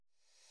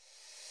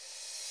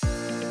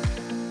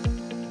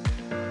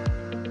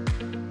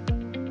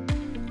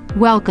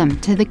Welcome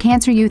to the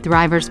Cancer You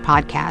Thrivers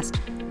podcast.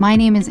 My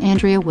name is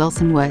Andrea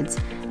Wilson Woods,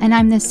 and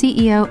I'm the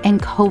CEO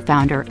and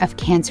co-founder of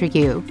Cancer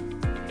You.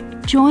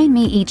 Join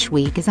me each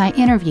week as I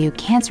interview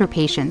cancer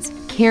patients,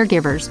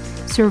 caregivers,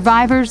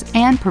 survivors,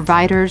 and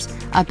providers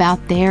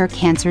about their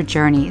cancer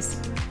journeys.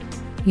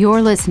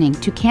 You're listening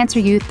to Cancer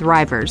You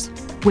Thrivers,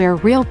 where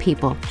real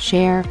people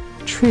share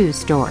true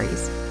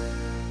stories.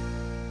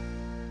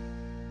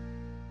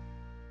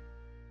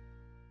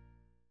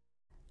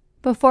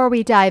 Before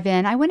we dive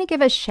in, I want to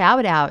give a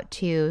shout out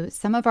to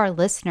some of our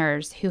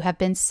listeners who have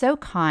been so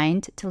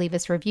kind to leave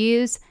us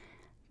reviews.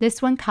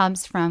 This one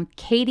comes from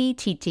Katie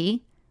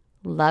Titi,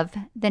 love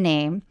the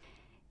name,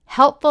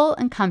 helpful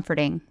and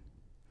comforting.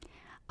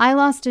 I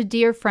lost a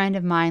dear friend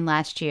of mine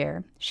last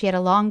year. She had a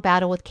long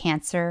battle with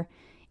cancer.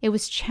 It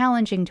was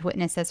challenging to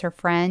witness as her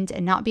friend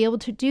and not be able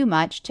to do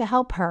much to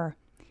help her.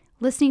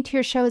 Listening to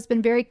your show has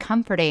been very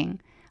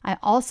comforting. I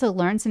also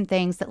learned some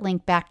things that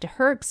link back to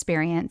her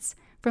experience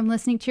from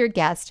listening to your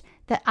guest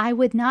that I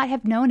would not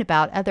have known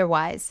about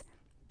otherwise.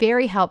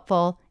 Very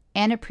helpful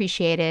and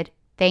appreciated.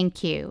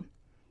 Thank you.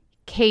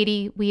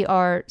 Katie, we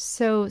are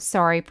so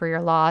sorry for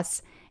your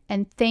loss,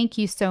 and thank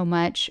you so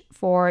much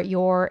for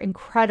your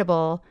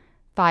incredible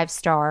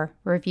 5-star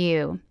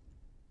review.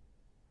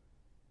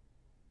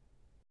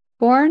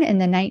 Born in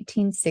the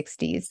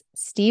 1960s,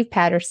 Steve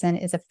Patterson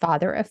is a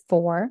father of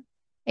 4,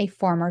 a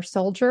former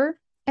soldier,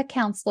 a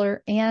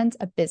counselor, and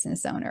a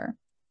business owner.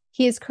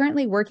 He is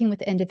currently working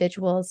with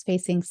individuals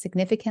facing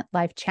significant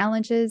life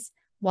challenges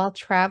while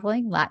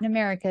traveling Latin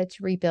America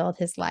to rebuild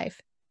his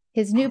life.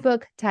 His new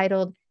book,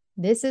 titled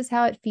This Is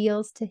How It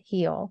Feels to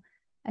Heal,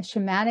 A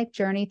Shamanic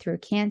Journey Through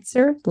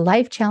Cancer,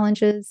 Life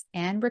Challenges,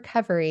 and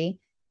Recovery,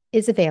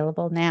 is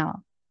available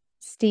now.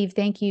 Steve,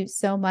 thank you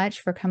so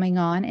much for coming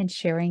on and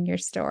sharing your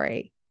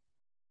story.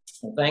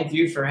 Well, thank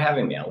you for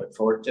having me. I look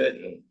forward to it.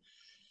 And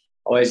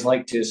always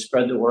like to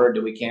spread the word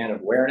that we can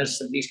of awareness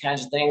of these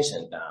kinds of things.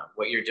 And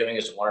what you're doing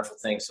is a wonderful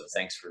thing. So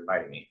thanks for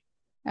inviting me.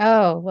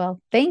 Oh,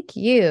 well, thank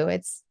you.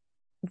 It's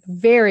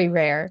very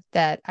rare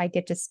that I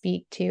get to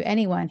speak to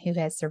anyone who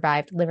has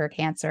survived liver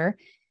cancer.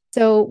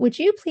 So would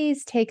you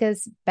please take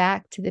us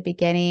back to the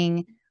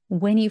beginning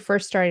when you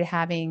first started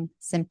having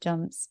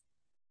symptoms?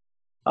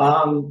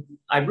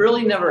 I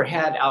really never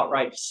had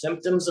outright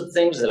symptoms of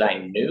things that I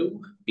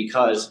knew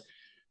because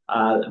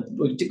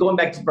going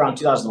back to around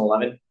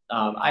 2011,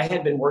 I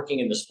had been working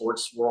in the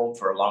sports world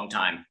for a long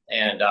time,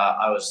 and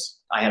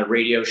I had a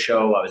radio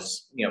show. I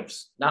was,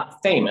 not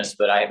famous,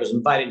 but I was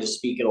invited to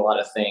speak at a lot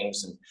of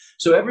things, and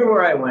so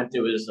everywhere I went,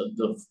 there was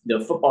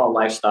the football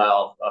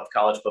lifestyle of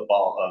college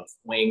football, of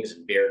wings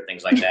and beer and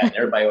things like that. And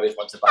everybody always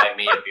wants to buy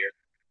me a beer.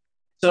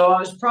 So I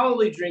was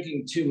probably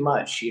drinking too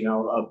much,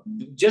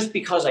 just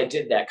because I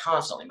did that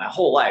constantly my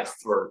whole life.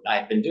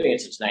 I've been doing it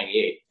since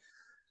 '98.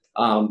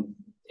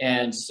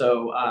 And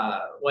so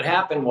what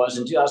happened was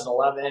in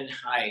 2011,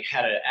 I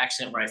had an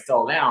accident where I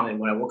fell down. And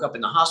when I woke up in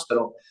the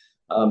hospital,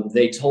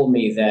 they told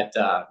me that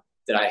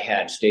I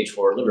had stage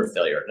 4 liver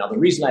failure. Now, the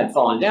reason I'd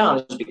fallen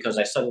down is because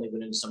I suddenly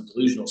went into some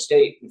delusional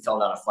state and fell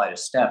down a flight of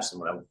steps.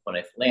 And when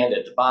I landed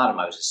at the bottom,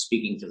 I was just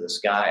speaking to the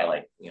sky,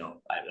 I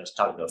was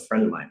talking to a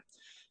friend of mine,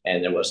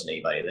 and there wasn't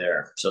anybody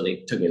there. So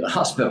they took me to the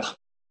hospital.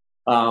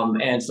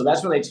 And so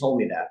that's when they told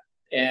me that.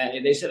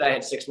 And they said I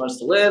had 6 months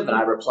to live, and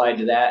I replied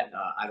to that,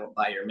 I don't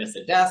buy your myth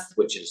of death,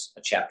 which is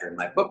a chapter in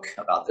my book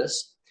about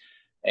this.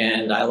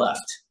 And I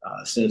left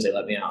as soon as they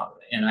let me out.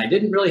 And I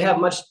didn't really have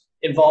much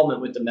involvement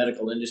with the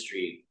medical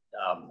industry.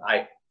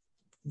 I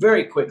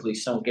very quickly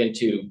sunk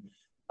into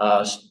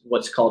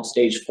what's called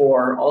stage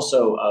 4,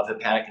 also of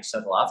hepatic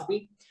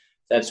encephalopathy.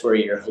 That's where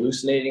you're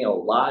hallucinating a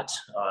lot.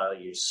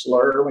 You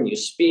slur when you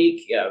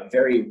speak,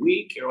 very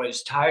weak, you're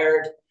always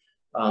tired.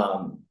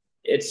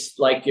 It's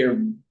like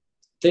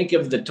think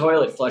of the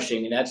toilet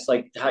flushing, and that's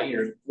like how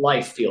your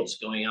life feels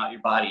going out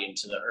your body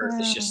into the earth. Wow.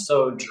 It's just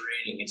so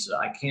draining.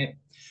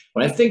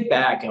 When I think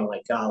back, I'm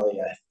like,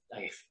 golly,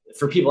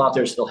 for people out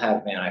there who still have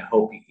it, man, I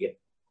hope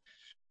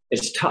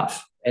it's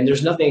tough. And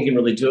there's nothing you can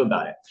really do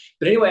about it.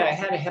 But anyway, I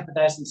had a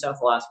hepatitis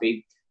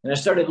encephalopathy, and I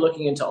started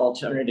looking into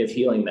alternative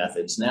healing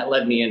methods. And that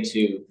led me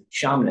into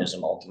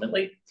shamanism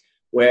ultimately,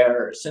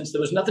 where since there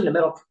was nothing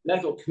the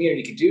medical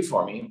community could do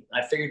for me,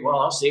 I figured, well,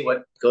 I'll see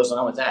what goes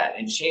on with that,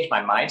 and changed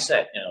my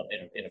mindset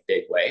in a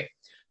big way.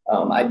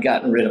 I'd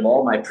gotten rid of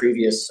all my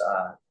previous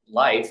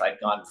life. I'd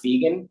gone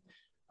vegan.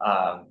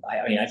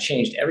 I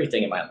changed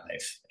everything in my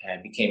life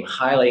and became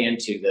highly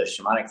into the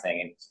shamanic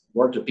thing and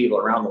worked with people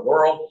around the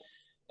world.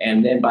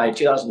 And then by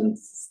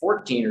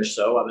 2014 or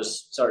so, I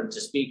was starting to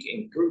speak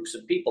in groups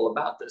of people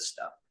about this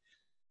stuff.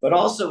 But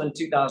also in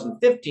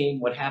 2015,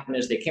 what happened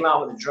is they came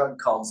out with a drug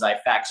called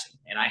Xifaxan.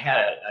 And I had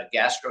a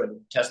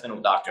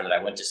gastrointestinal doctor that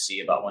I went to see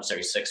about once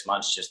every 6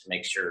 months just to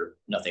make sure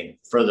nothing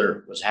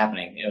further was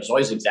happening. It was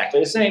always exactly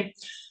the same.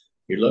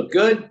 You look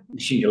good.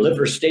 Your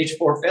liver stage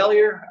 4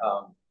 failure,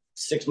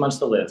 6 months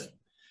to live.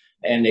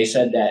 And they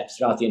said that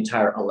throughout the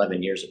entire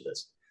 11 years of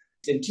this.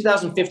 In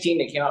 2015,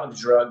 they came out with a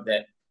drug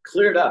that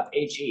cleared up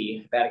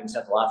HE, hepatic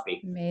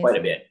encephalopathy, quite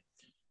a bit.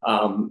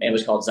 It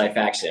was called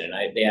Xifaxan.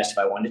 And they asked if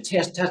I wanted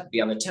to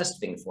be on the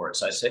testing for it.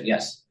 So I said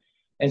yes.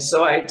 And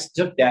so I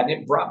took that, and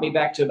it brought me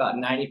back to about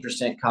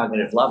 90%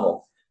 cognitive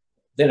level.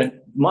 Then a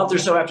month or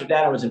so after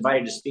that, I was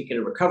invited to speak at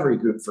a recovery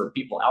group for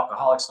people,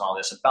 alcoholics and all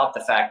this, about the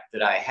fact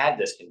that I had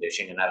this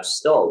condition and I was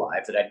still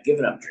alive, that I'd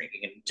given up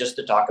drinking, and just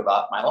to talk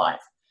about my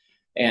life.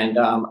 And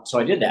so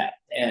I did that,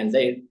 and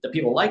the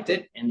people liked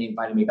it, and they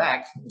invited me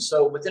back. And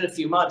so within a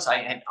few months, I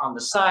had on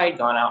the side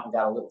gone out and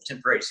got a little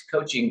temporary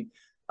coaching,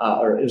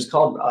 or it was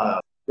called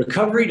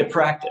Recovery to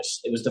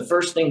Practice. It was the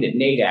first thing that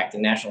NADAC, the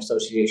National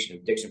Association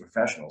of Addiction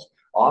Professionals,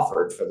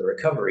 offered for the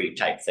recovery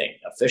type thing,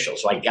 official.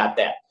 So I got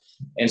that.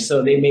 And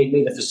so they made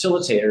me the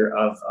facilitator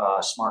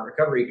of Smart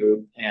Recovery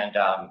Group and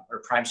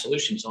or Prime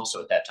Solutions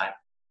also at that time.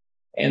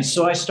 And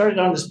so I started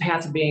on this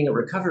path of being a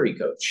recovery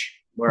coach,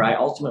 where I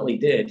ultimately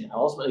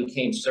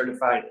became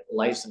certified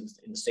licensed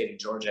in the state of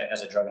Georgia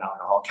as a drug and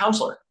alcohol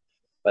counselor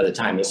by the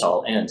time this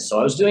all ends. So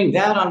I was doing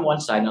that on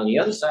one side. And on the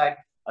other side,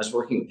 I was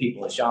working with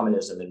people in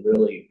shamanism and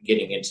really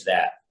getting into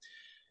that.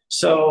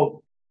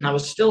 So I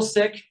was still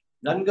sick,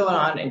 nothing going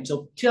on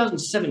until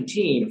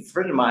 2017. A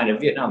friend of mine, a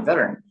Vietnam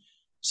veteran,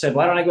 said,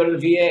 why don't I go to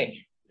the VA?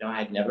 I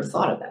had never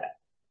thought of that.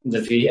 The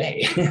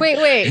VA.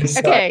 Wait. So,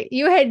 okay.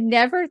 You had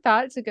never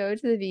thought to go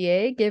to the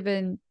VA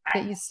given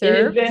that you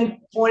served? It had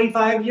been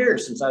 25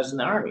 years since I was in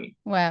the Army.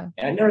 Wow.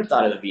 And I never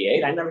thought of the VA.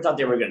 And I never thought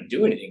they were going to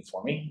do anything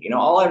for me.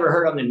 All I ever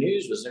heard on the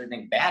news was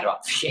everything bad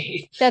about the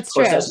VA. That's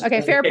true.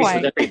 Okay, fair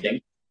point.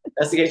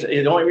 That's the case.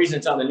 The only reason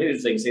it's on the news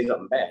is they can say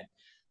something bad.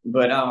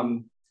 But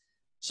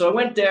so I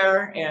went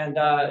there, and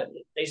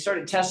they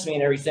started testing me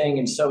and everything.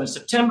 And so in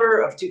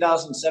September of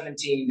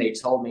 2017, they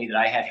told me that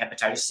I had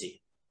hepatitis C.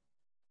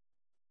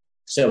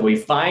 So we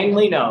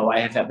finally know I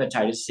have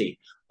hepatitis C.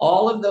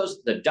 All of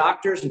those, the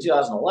doctors in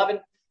 2011,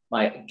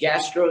 my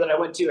gastro that I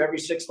went to every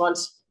 6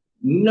 months,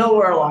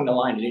 nowhere along the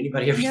line did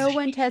anybody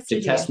ever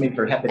test me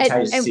for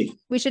hepatitis C.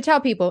 We should tell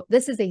people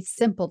this is a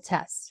simple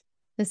test.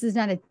 This is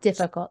not a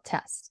difficult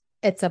test.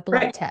 It's a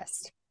blood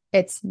test.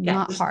 It's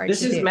not hard.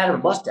 This is a matter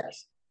of blood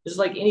test. This is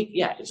like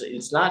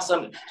it's not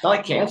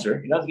like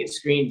cancer. You don't have to get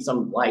screened,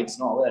 some lights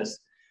and all this,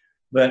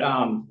 but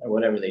or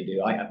whatever they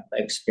do. I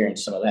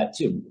experienced some of that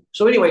too.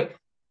 So anyway,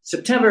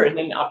 September and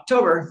then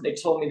October, they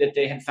told me that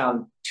they had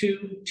found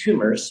 2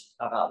 tumors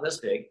about this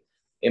big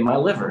in my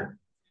liver.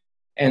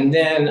 And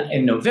then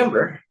in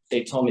November,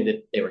 they told me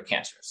that they were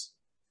cancerous.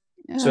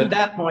 Oh. So at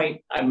that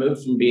point, I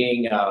moved from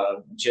being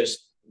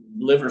just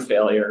liver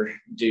failure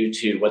due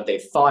to what they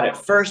thought at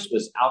first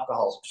was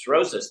alcohol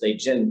cirrhosis. They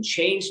then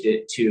changed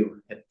it to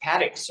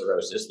hepatic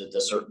cirrhosis, that the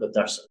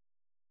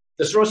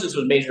cirrhosis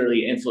was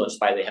majorly influenced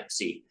by the hep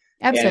C.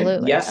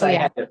 Absolutely. And I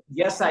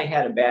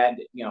had a bad,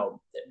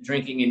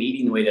 drinking and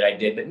eating the way that I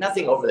did, but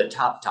nothing over the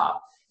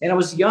top. And I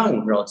was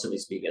young, relatively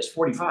speaking. I was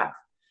 45.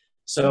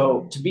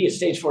 So to be at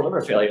stage 4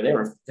 liver failure, they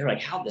were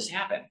like, how'd this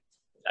happen?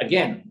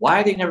 Again,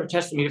 why they never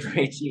tested me for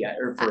ATI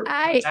or for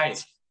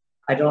hepatitis?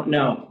 I don't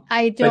know.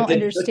 I don't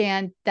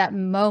understand that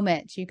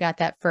moment you got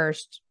that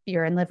first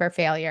urine liver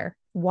failure,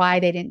 why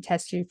they didn't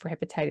test you for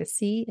hepatitis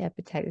C,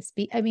 hepatitis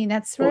B. I mean,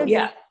 that's sort of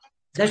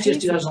that's crazy.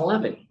 Just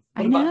 2011.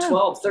 What about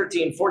 12,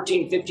 13,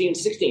 14, 15,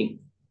 16?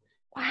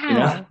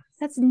 Wow.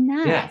 That's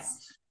nuts. Yeah.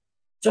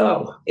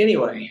 So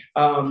anyway,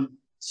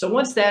 so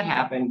once that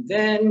happened,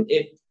 then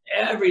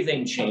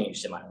everything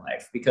changed in my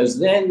life, because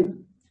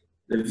then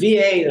the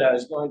VA that I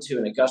was going to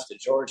in Augusta,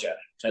 Georgia,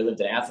 I lived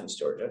in Athens,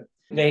 Georgia,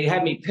 they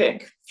had me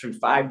pick from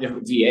 5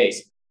 different VAs.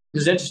 It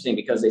was interesting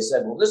because they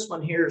said, well, this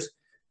one here's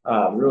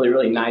really,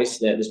 really nice.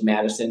 That is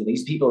Madison.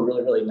 These people are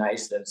really, really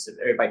nice.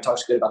 Everybody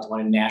talks good about the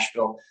one in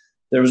Nashville.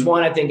 There was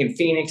one, I think, in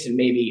Phoenix and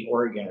maybe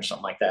Oregon or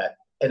something like that.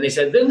 And they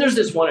said, then there's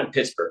this one in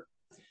Pittsburgh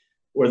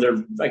where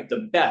they're like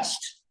the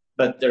best,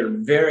 but they're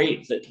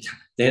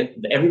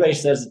everybody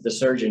says that the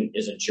surgeon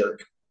is a jerk,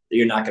 that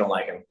you're not going to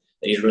like him,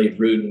 that he's really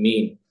rude and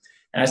mean.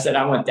 And I said,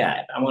 I want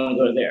that. I want to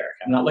go there.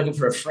 I'm not looking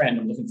for a friend.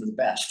 I'm looking for the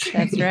best.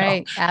 That's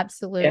right.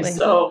 Absolutely. And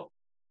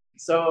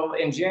so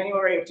in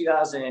January of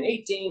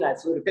 2018, I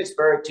flew to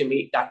Pittsburgh to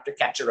meet Dr.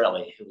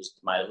 Cacciarelli, who was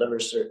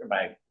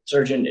my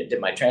surgeon that did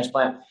my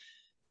transplant.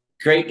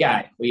 Great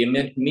guy. We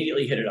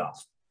immediately hit it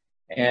off.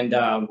 And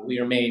we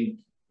remained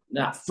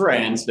not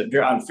friends, but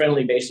on a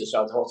friendly basis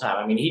throughout the whole time.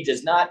 I mean, he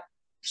does not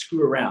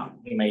screw around.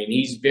 I mean,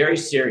 he's very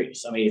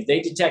serious. I mean, if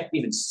they detect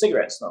even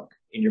cigarette smoke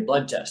in your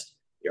blood test,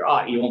 you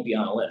won't be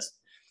on a list.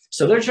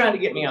 So they're trying to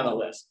get me on the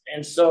list.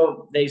 And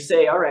so they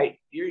say, all right,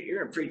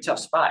 you're in a pretty tough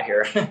spot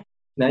here.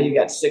 Now you've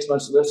got 6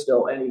 months to live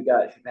still, and you've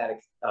got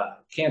hepatic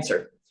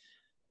cancer.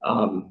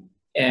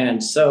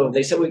 And so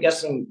they said, we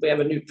have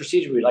a new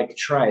procedure we'd like to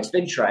try. It's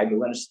been tried. We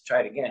want to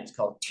try it again. It's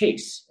called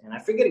TACE. And I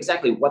forget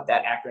exactly what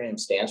that acronym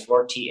stands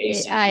for,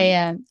 TACE.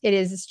 It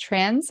is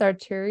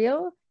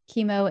transarterial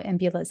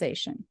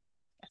chemoembolization.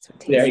 That's what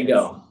TACE There you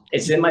go.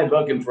 It's in my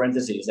book in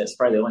parentheses. That's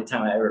probably the only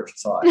time I ever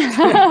saw it.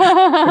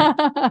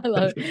 I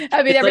love it.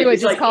 I mean, everyone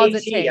just calls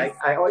it TACE.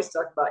 I always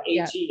talk about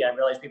HE. Yeah. I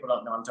realize people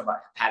don't know I'm talking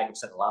about hepatic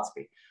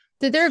encephalopathy.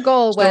 So their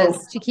goal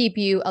was to keep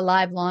you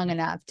alive long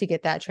enough to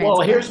get that transplant.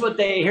 Well, here's what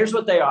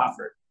they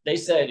offered. they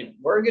said,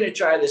 we're going to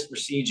try this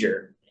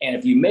procedure. And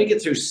if you make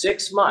it through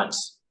 6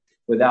 months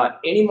without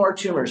any more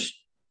tumors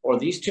or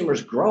these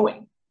tumors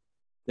growing,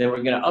 then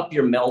we're going to up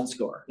your MELD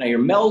score. Now, your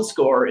MELD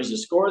score is a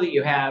score that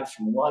you have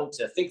from 1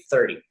 to, I think,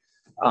 30.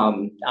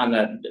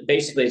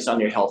 Basically, it's on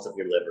your health of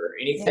your liver.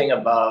 Anything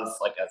above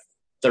like a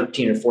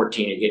 13 or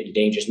 14, you get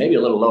dangerous, maybe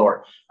a little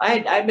lower.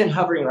 I've been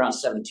hovering around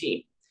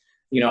 17.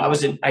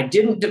 I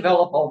didn't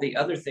develop all the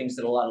other things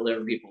that a lot of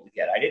liver people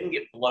get. I didn't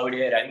get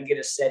bloated. I didn't get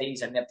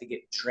ascites. I didn't have to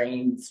get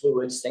drained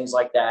fluids, things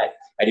like that.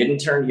 I didn't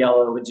turn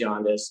yellow with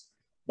jaundice.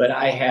 But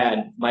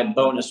my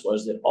bonus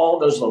was that all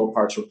those little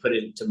parts were put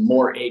into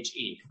more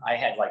HE. I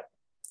had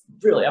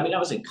I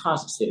was in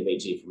constant state of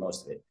HE for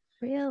most of it.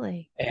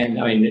 Really? And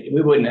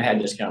we wouldn't have had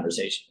this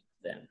conversation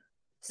then.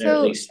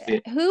 So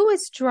who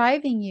was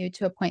driving you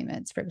to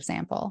appointments, for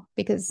example?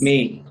 Because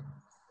me.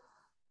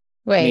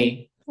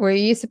 Were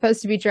you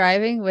supposed to be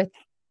driving with?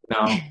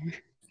 No.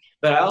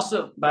 But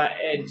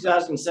in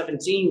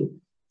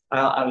 2017,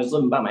 I was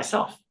living by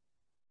myself.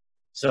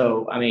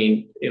 So,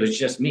 it was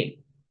just me.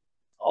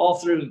 All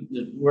through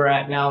we're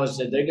at now is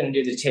that they're going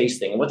to do the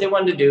tasting. And what they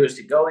wanted to do is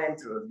to go in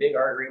through a big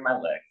artery in my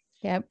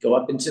leg, go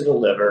up into the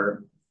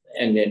liver,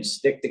 and then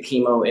stick the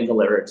chemo in the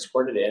liver and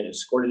squirt it in and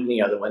squirt it in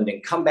the other one, then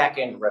come back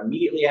in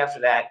immediately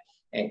after that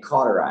and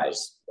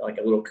cauterize like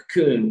a little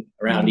cocoon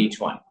around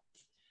each one.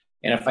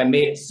 And if I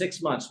made it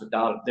 6 months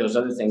without those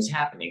other things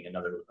happening,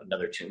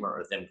 another tumor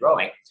or them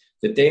growing,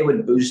 that they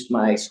would boost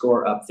my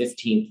score up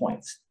 15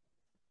 points.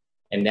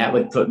 And that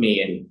would put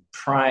me in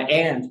prime,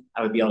 and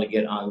I would be able to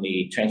get on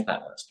the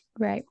transplant list.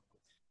 Right.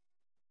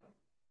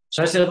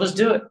 So I said, let's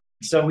do it.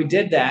 So we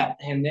did that.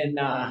 And then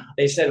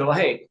they said, well,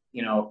 hey,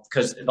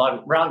 because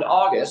around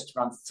August,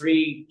 around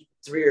three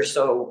or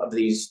so of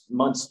these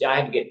months, I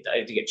had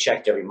to get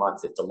checked every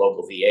month at the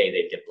local VA.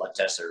 They did blood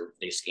tests or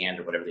they scanned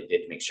or whatever they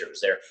did to make sure it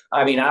was there.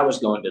 I was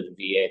going to the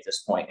VA at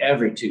this point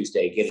every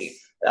Tuesday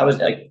I was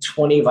like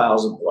 20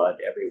 vials of blood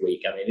every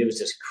week. It was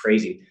just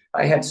crazy.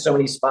 I had so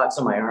many spots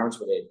on my arms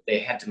where they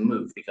had to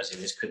move because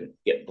they just couldn't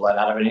get blood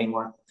out of it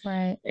anymore.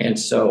 Right. And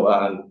so,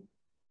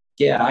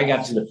 I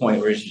got to the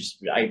point where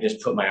I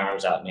just put my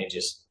arms out and it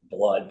just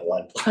blood.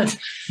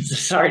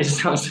 Sorry to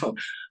sound so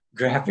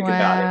graphic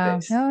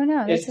about it.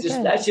 No,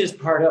 that's just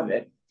part of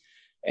it.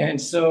 And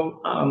so,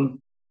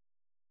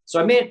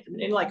 I made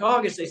in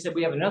August, they said,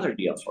 we have another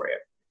deal for you.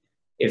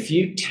 If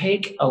you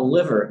take a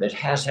liver that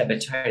has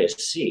hepatitis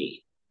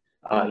C,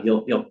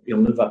 you'll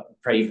move up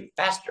probably even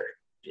faster.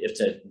 If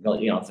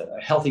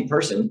a healthy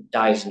person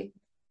dies in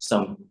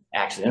some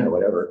accident or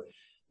whatever,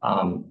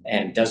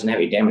 and doesn't have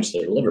any damage to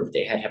their liver, but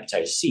they had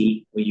hepatitis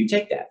C, will you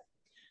take that?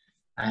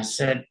 I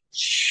said,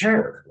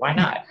 sure, why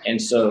not?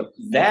 And so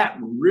that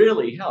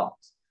really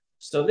helped.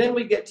 So then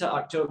we get to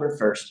October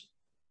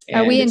 1st.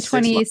 Are we in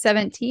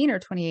 2017 or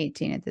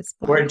 2018 at this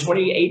point? We're in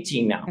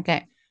 2018 now.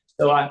 Okay.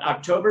 So on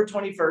October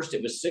 21st,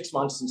 it was 6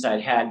 months since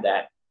I'd had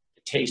that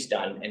taste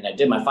done, and I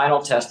did my final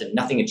test and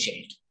nothing had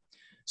changed.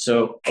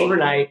 So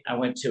overnight, I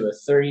went to a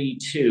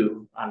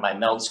 32 on my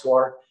MELD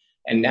score,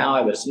 and now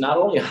I was not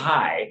only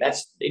high,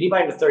 that's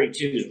anybody with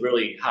 32 is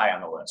really high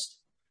on the list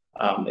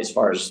as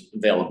far as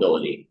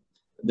availability.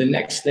 The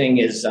next thing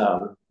is,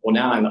 now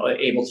I'm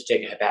able to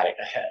take a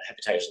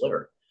hepatitis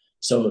liver.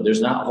 So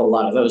there's not a whole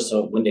lot of those.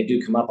 So when they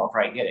do come up, I'll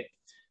probably get it.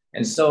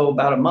 And so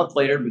about a month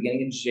later,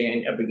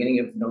 beginning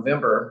of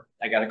November,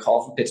 I got a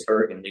call from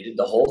Pittsburgh and they did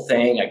the whole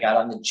thing. I got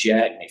on the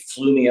jet and they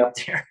flew me up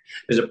there.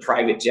 It was a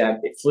private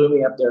jet. They flew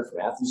me up there from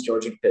Athens,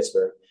 Georgia to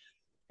Pittsburgh.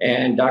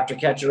 And Dr.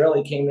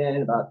 Cacciarelli came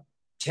in about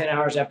 10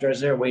 hours after I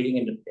was there waiting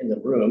in the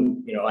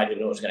room. I didn't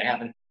know what was going to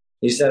happen.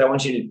 He said, I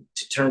want you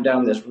to turn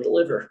down this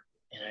liver.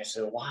 And I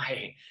said,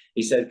 why?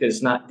 He said, because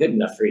it's not good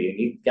enough for you.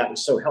 You've gotten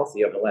so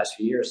healthy over the last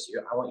few years.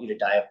 I want you to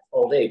die of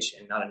old age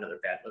and not another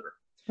bad liver.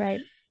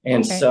 Right.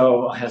 And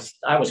so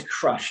I was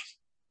crushed.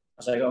 I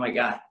was like, oh my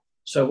God.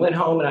 So I went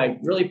home and I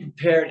really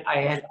prepared. I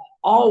had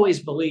always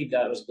believed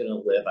I was going to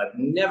live. I've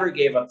never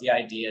gave up the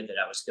idea that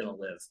I was going to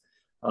live.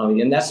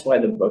 And that's why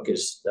the book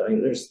is,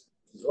 there's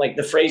like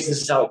the phrase,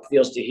 this is how it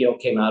feels to heal,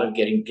 came out of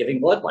giving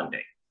blood one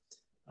day.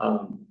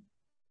 I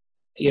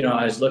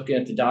was looking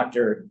at the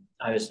doctor.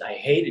 I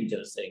hated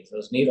those things,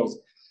 those needles.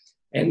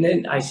 And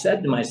then I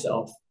said to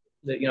myself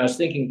that, I was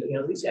thinking,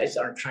 these guys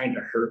aren't trying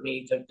to hurt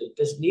me.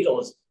 This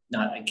needle is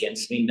not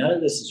against me. None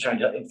of this is trying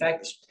to, in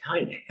fact, it's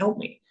trying to help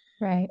me.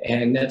 Right.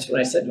 And that's when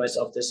I said to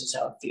myself, this is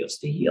how it feels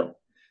to heal.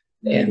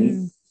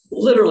 And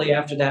literally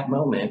after that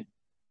moment,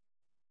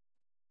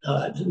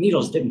 the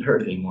needles didn't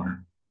hurt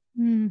anymore.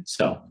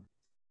 So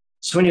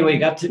anyway,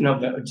 got to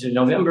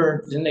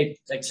November, then they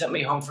sent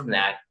me home from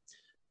that.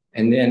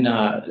 And then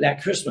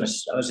that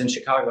Christmas, I was in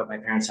Chicago at my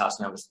parents' house,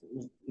 and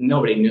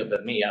nobody knew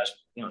but me. I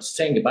was,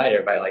 saying goodbye to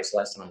everybody like the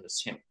last time I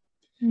was him.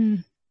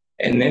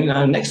 And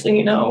then next thing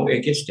you know,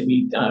 it gets to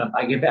be,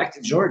 I get back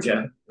to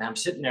Georgia, and I'm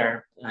sitting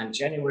there on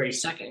January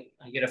 2nd.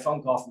 I get a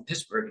phone call from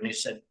Pittsburgh, and they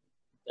said,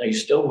 are you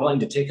still willing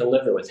to take a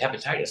liver with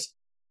hepatitis?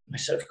 I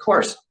said, of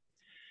course.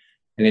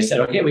 And they said,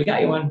 okay, we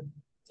got you one.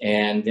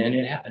 And then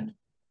it happened.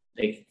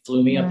 They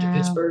flew me up to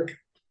Pittsburgh,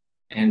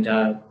 and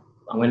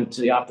I went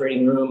to the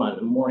operating room on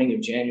the morning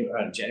of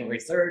January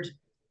 3rd.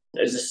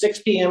 It was a 6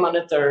 p.m. on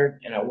the 3rd,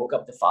 and I woke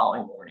up the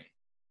following morning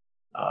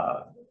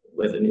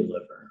with a new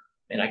liver.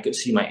 And I could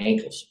see my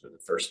ankles for the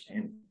first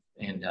time,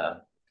 and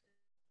the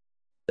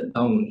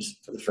bones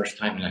for the first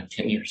time in like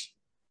 10 years.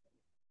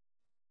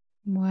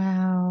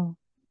 Wow.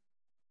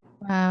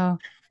 Wow.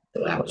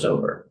 So that was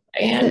over.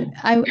 And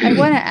I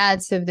want to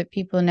add so that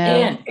people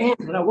know. And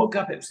when I woke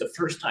up, it was the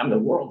first time the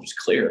world was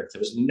clear. There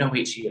was no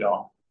HE at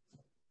all.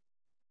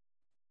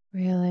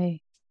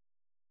 Really?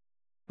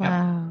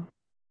 Wow.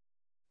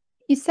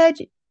 You said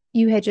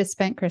you had just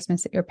spent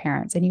Christmas at your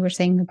parents' and you were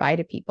saying goodbye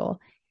to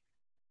people.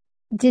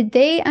 Did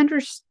they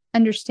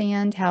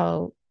understand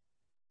how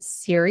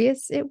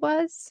serious it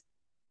was?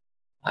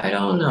 I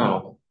don't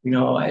know.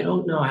 I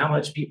don't know how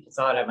much people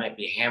thought I might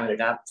be hamming it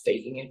up,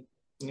 faking it.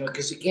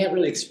 Because you can't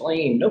really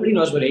explain. Nobody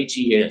knows what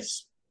HE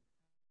is.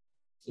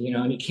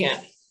 And you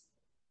can't.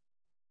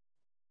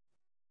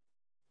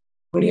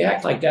 When you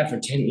act like that for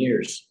 10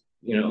 years,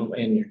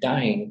 and you're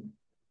dying,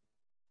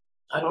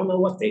 I don't know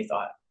what they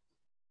thought.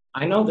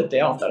 I know that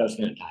they all thought I was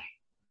going to die.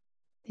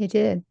 They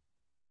did.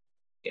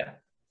 Yeah.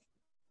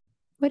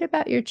 What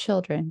about your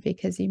children?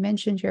 Because you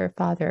mentioned you're a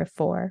father of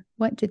 4.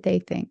 What did they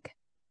think?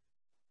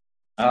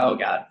 Oh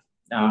God,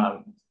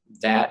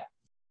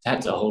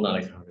 that's a whole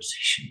nother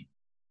conversation.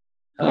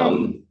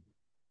 Okay.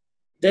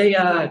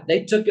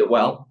 They took it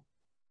well.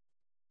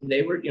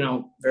 They were,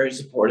 very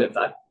supportive.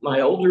 My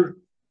older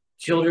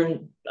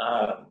children,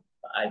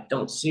 I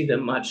don't see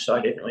them much, so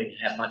I didn't really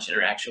have much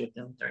interaction with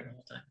them during the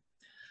whole time.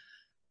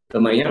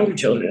 But my younger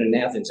children in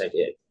Athens, I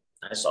did.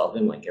 I saw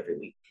them like every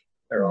week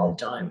or all the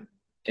time.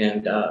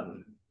 And,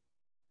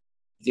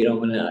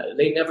 when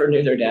they never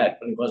knew their dad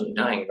when he wasn't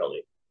dying,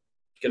 really,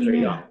 because they're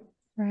young.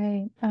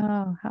 Right.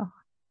 Oh, how.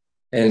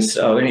 And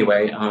so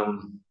anyway,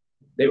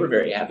 they were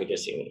very happy to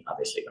see me,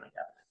 obviously, when I got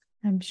back.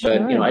 I'm sure.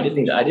 But, I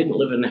didn't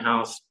live in the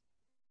house.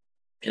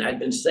 And I'd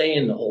been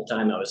saying the whole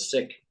time I was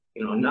sick,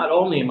 not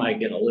only am I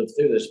going to live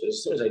through this, but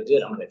as soon as I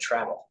did, I'm going to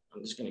travel.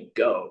 I'm just going to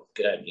go.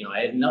 I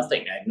had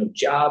nothing. I had no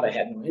job. I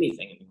had no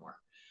anything anymore.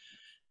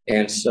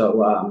 And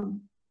so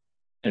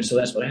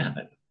that's what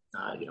happened.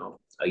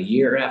 A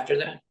year after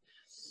that,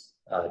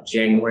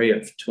 January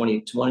of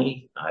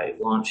 2020, I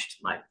launched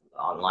my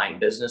online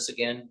business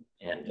again,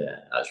 and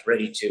I was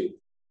ready to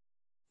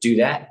do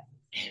that.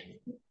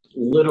 And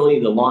literally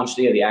the launch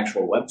day of the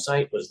actual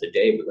website was the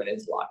day we went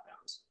into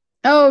lockdowns.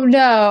 Oh,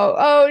 no.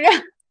 Oh,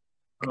 no.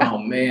 Oh,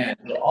 man.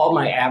 All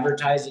my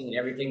advertising and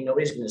everything,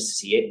 nobody's going to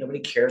see it. Nobody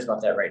cares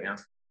about that right now.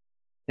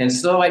 And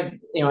so I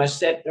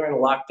sat during the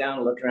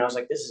lockdown, looking around. I was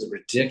like, this is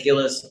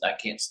ridiculous. I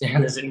can't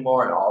stand this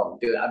anymore. And all I'm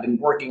doing, I've been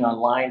working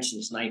online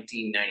since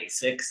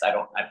 1996. I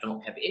don't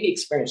have any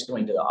experience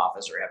going to the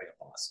office or having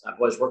a boss. I've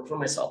always worked for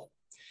myself.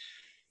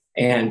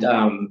 And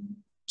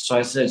so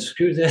I said,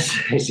 screw this,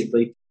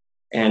 basically.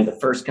 And the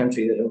first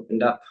country that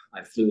opened up,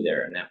 I flew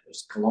there, and that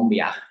was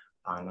Colombia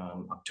on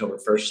October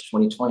 1st,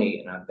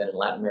 2020. And I've been in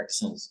Latin America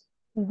since.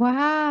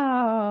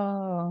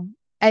 Wow.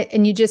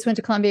 And you just went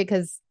to Colombia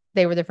because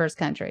they were the first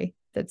country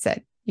that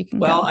said you can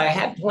Well, go. I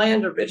had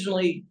planned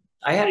originally,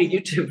 I had a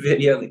YouTube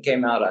video that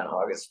came out on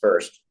August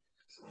 1st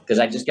because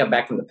I just got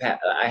back from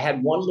I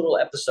had one little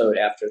episode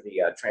after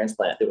the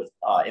transplant that was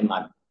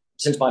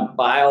since my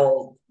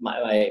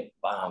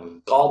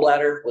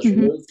gallbladder was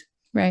removed.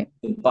 Right.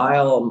 The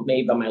bile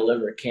made by my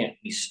liver can't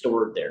be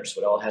stored there. So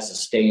it all has to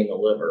stay in the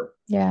liver.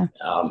 Yeah.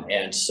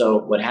 And so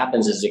what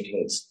happens is it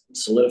can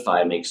solidify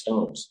and make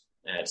stones,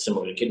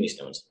 similar to kidney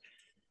stones.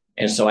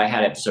 And so I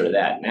had an episode of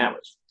that, and that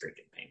was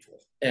freaking painful.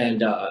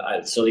 And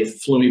so they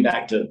flew me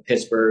back to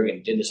Pittsburgh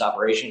and did this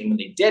operation. And when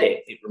they did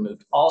it, it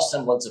removed all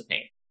semblance of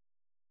pain.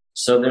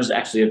 So there's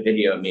actually a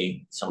video of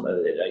me,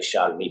 somebody that I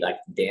shot of me like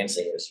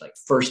dancing. It was like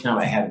first time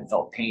I haven't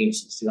felt pain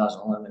since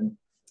 2011.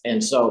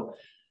 And so,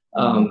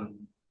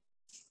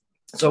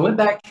 so I went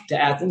back to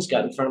Athens,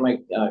 got in front of my,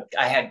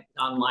 I had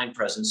online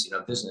presence,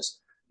 business.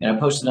 And I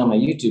posted on my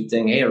YouTube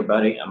thing, hey,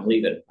 everybody, I'm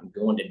leaving. I'm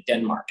going to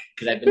Denmark.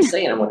 Because I've been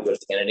saying I want to go to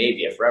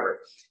Scandinavia forever.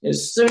 And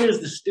as soon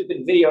as the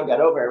stupid video got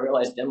over, I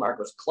realized Denmark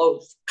was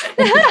closed.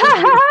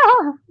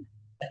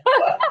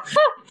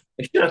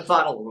 I should have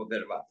thought a little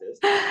bit about this.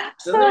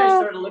 So then I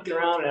started looking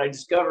around, and I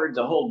discovered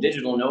the whole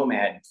digital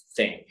nomad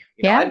thing.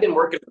 I've been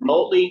working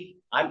remotely.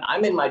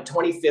 I'm in my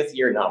 25th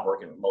year now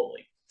working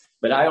remotely.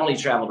 But I only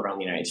traveled around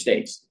the United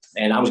States.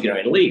 And I was getting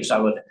ready to leave. So I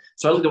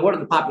looked at what are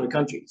the popular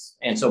countries.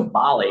 And so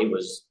Bali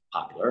was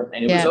popular,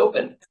 and it was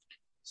open.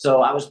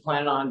 So I was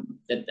planning on,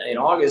 in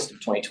August of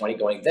 2020,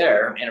 going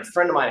there. And a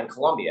friend of mine in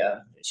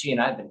Colombia, she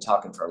and I had been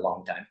talking for a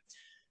long time.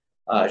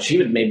 She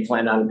would maybe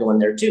plan on going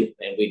there too.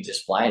 And we'd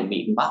just fly and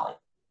meet in Bali.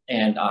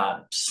 And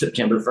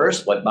September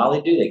 1st, what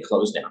Bali do? They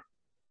closed down.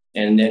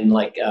 And then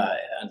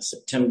on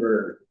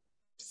September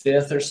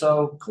 5th or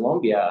so,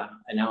 Colombia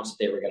announced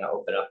that they were going to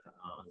open up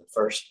on the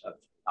 1st of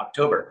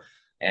October.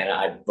 And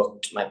I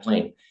booked my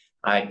plane.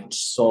 I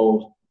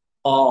sold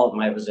all of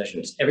my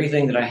possessions,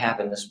 everything that I have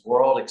in this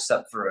world,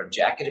 except for a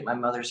jacket at my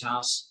mother's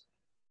house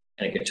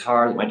and a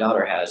guitar that my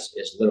daughter has,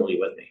 is literally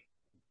with me.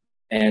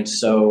 And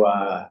so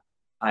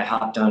I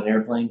hopped on an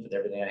airplane with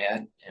everything I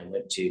had and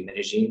went to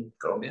Medellin,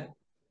 Colombia,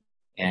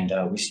 and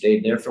we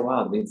stayed there for a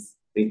while.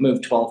 We've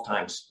moved 12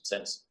 times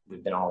since.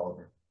 We've been all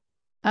over,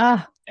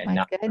 Oh, and my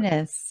now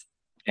goodness.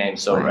 and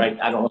so Wow. right.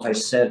 I don't know if I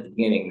said at the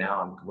beginning.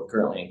 Now we're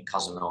currently in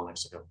Cozumel,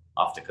 Mexico,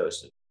 off the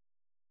coast of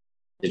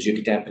the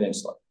Yucatan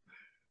Peninsula.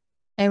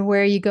 And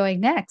where are you going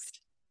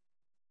next?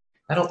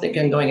 I don't think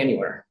I'm going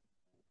anywhere.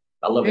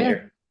 I love it Really?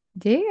 here.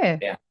 Do you?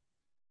 Yeah,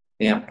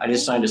 yeah. I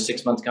just signed a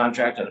 6-month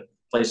contract at a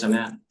place I'm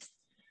at.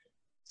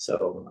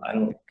 So I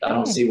don't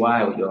Okay. see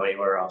why I would go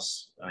anywhere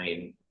else. I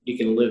mean, you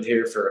can live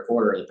here for a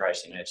quarter of the price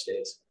of the United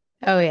States.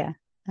 Oh, yeah,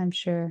 I'm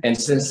sure. And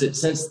since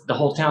the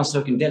whole town's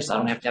so condensed, I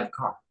don't have to have a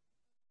car.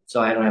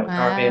 So I don't have a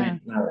car Wow.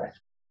 payment. All right.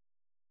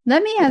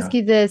 Let me You ask know.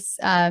 you this.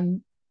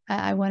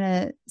 I want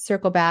to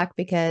circle back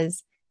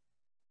because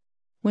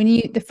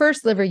the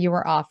first liver you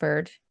were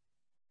offered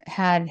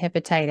had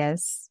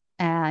hepatitis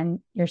and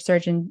your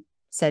surgeon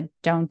said,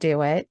 don't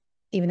do it,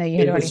 even though you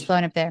had It already was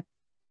flown up there.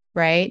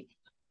 Right.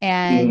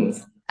 And,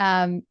 mm,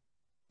 um,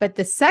 but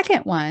the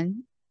second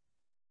one,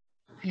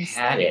 you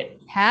had it.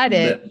 had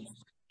it.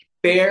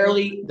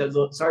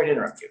 Sorry to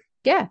interrupt you.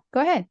 Yeah,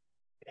 go ahead.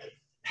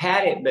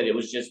 Had it, but it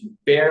was just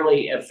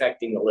barely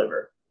affecting the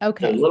liver. The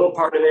Okay. little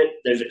part of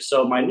it,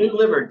 so my new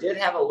liver did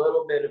have a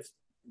little bit of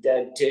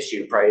dead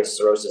tissue, probably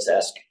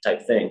cirrhosis-esque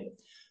type thing,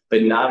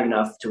 but not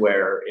enough to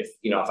where if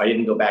I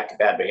didn't go back to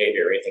bad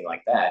behavior or anything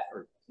like that,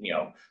 or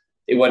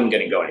it wasn't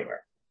going to go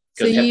anywhere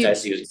So because you, hepatitis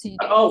C was. so you,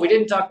 Oh, we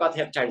didn't talk about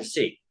the hepatitis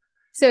C.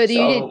 so you So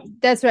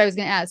didn't, that's what I was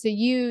going to ask. So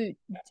you,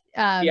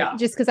 yeah,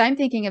 just because I'm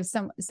thinking of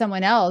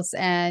someone else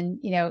and,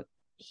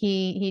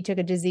 he took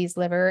a diseased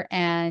liver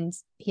and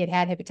he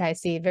had hepatitis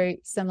C, very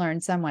similar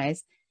in some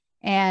ways.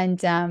 And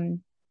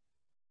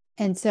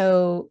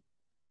so,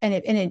 and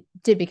it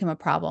did become a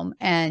problem.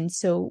 And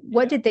so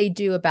what yeah. did they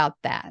do about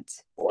that?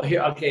 Well,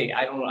 here, okay.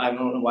 I don't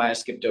know why I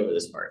skipped over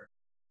this part.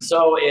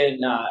 So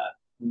in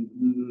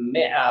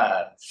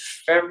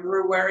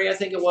February, I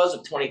think it was,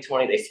 of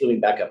 2020, they flew me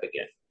back up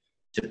again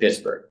to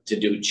Pittsburgh to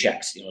do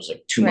checks. It was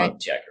like 2 month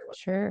check or whatever.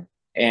 Sure.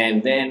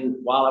 And then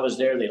while I was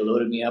there, they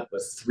loaded me up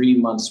with 3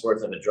 months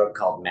worth of a drug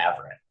called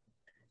Maverin.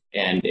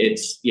 And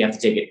you have to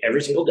take it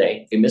every single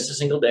day. If you miss a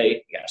single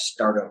day, you got to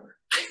start over.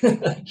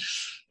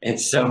 And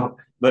so,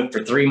 but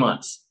for 3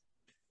 months,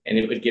 and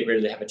it would get rid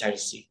of the hepatitis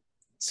C.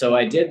 So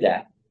I did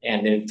that.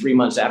 And then 3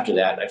 months after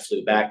that, I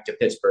flew back to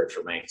Pittsburgh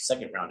for my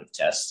second round of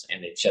tests,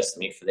 and they tested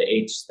me for the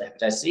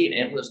hepatitis C, and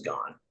it was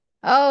gone.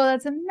 Oh,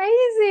 that's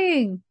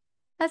amazing.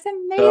 That's So,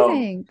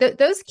 amazing.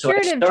 Those so I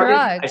curative started,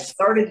 I drugs.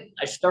 started,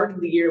 I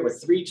started the year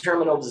with 3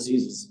 terminal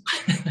diseases,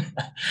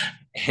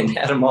 and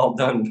had them all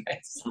done by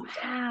sometime.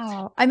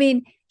 Wow. I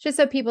mean, just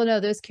so people know,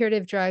 those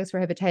curative drugs for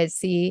hepatitis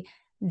C,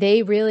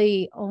 they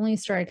really only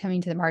started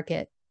coming to the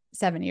market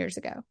 7 years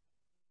ago.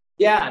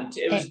 Yeah,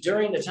 it Eh, was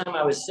during the time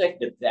I was sick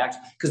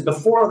because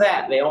before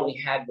that they only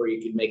had where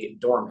you could make it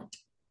dormant.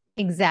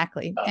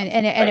 exactly. Uh,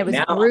 And it right was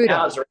now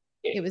brutal. it's already,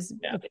 It was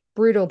yeah, a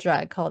brutal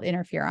drug called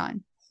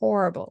interferon.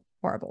 Horrible,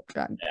 horrible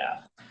drug.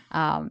 yeah.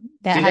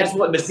 That See, had,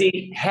 but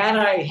see, had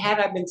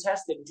I been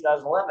tested in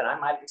 2011, I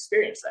might have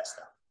experienced that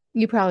stuff.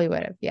 you probably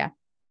would have. Yeah.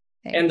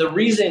 And the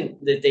reason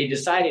that they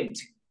decided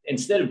to,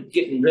 instead of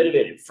getting rid of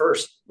it at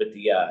first with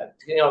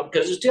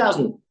because it was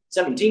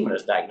 2017 when I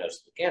was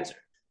diagnosed with cancer,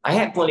 I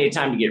had plenty of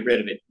time to get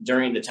rid of it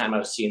during the time I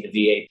was seeing the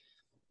VA.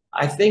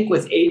 I think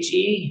with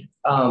HE,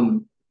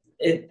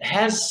 it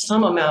has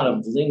some amount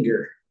of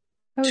linger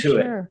Oh, to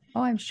it, sure.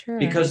 Oh, I'm sure.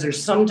 because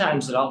there's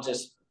sometimes that I'll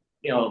just,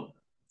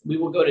 we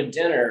will go to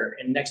dinner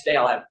and next day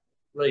I'll have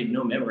really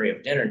no memory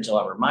of dinner until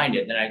I'm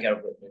reminded. Then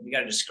we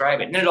got to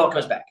describe it, and then it all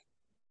comes back.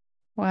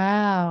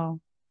 Wow.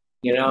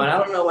 And I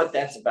don't know what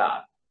that's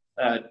about,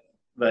 but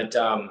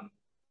I'm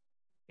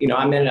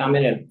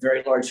in a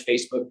very large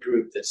Facebook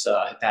group that's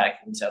hepatic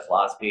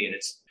encephalopathy,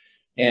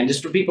 and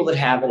just for people that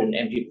have it and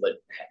people that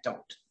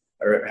don't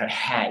or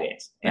had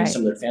it, and Right.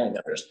 some of their family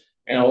members,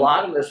 and a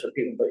lot of this for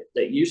people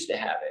that used to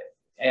have it,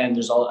 and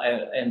there's all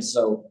and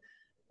so.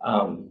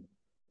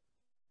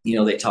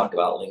 They talk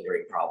about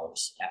lingering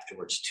problems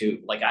afterwards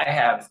too. Like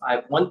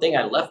one thing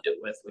I left it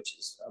with, which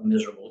is a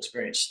miserable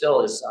experience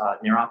still, is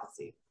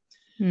neuropathy.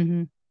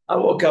 Mm-hmm. I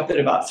woke up at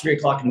about 3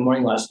 o'clock in the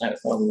morning last night with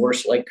one of the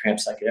worst leg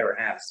cramps I could ever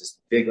have. It's this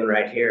big one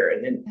right here.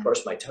 And then, of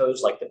course, my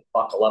toes like to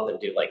buckle up and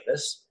do like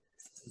this.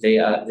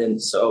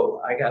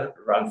 So I got up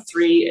around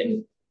 3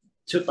 and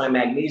took my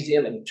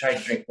magnesium and tried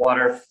to drink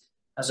water.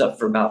 I was up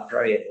for about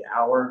probably an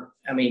hour.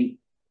 I mean,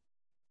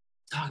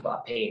 talk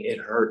about pain. It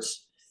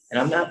hurts. And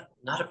I'm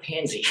not a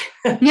pansy.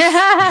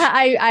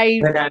 Yeah.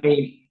 But I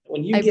mean,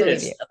 when you I get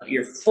believe you.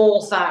 your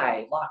full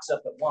thigh locks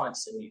up at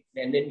once, and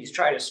then you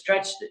try to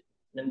stretch it,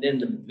 and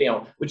then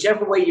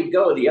whichever way you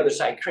go, the other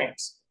side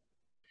cramps.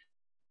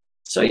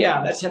 So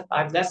yeah,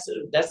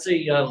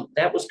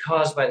 that was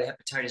caused by the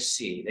hepatitis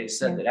C. They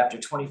said that after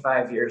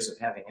 25 years of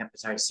having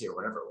hepatitis C or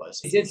whatever it was,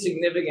 it did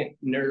significant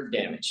nerve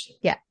damage.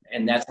 Yeah.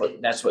 And that's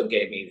what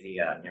gave me the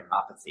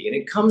neuropathy. And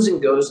it comes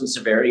and goes in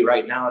severity.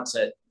 Right now, it's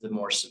at the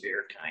more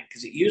severe kind,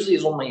 because it usually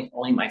is only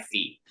my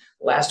feet.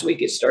 Last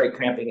week, it started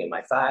cramping in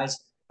my thighs.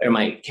 or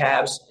my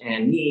calves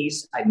and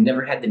knees. I'd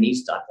never had the knee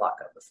stop block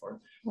up before.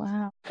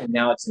 Wow. And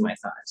now it's in my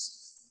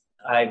thighs.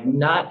 I've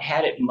not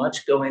had it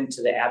much go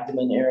into the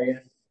abdomen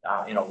area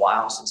in a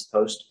while since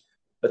post,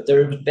 but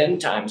there have been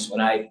times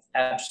when I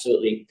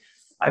absolutely.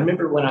 I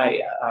remember when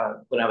I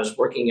was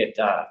working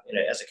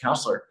as a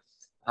counselor,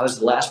 I was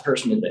the last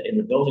person in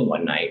the building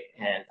one night,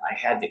 and I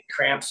had the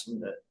cramps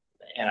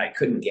and I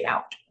couldn't get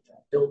out of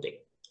that building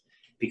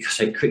because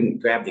I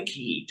couldn't grab the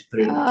key to put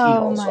it in the Oh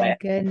keyhole. So my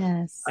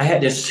goodness. I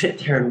had to sit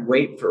there and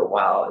wait for a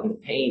while, and the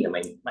pain and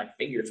my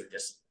fingers were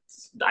just,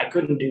 I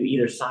couldn't do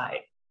either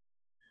side.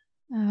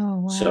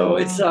 Oh So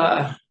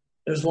wow.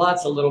 there's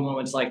lots of little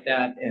moments like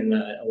that in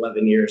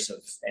 11 years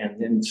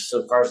and then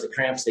so far as the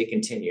cramps, they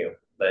continue,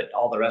 but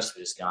all the rest of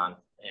it is gone.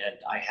 And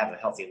I have a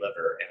healthy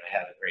liver and I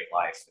have a great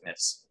life. And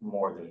that's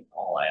more than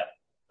all I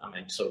have.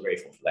 I'm so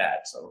grateful for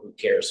that. So who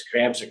cares?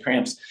 Cramps are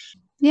cramps.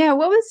 Yeah,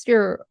 what was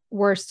your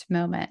worst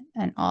moment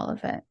in all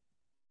of it?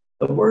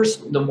 The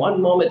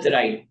one moment that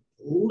I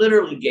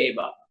literally gave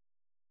up,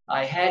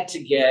 I had to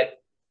get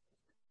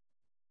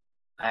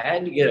a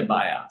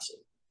biopsy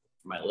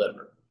for my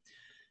liver.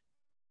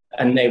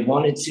 And they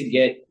wanted to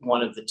get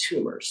one of the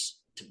tumors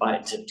to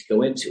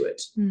go into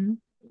it. Mm-hmm.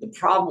 The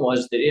problem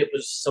was that it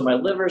was, so my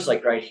liver's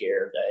like right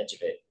here, the edge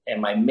of it, and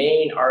my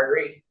main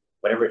artery,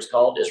 whatever it's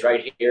called, is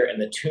right here,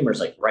 and the tumor's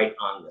like right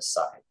on the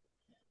side.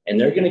 And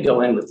they're going to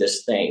go in with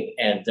this thing,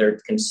 and they're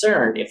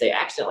concerned if they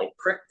accidentally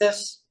prick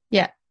this,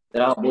 Yeah.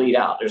 then I'll bleed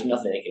out. There's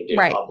nothing they can do.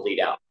 Right. I'll bleed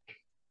out.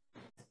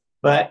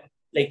 But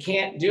they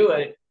can't do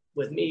it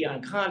with me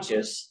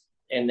unconscious,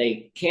 and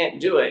they can't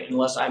do it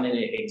unless I'm in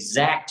an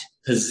exact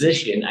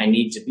position I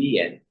need to be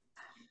in.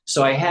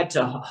 So I had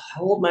to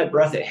hold my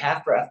breath at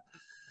half breath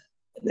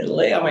and then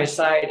lay on my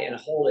side and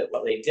hold it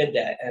while they did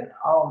that. And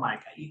oh my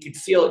God, you could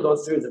feel it go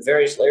through the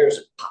various layers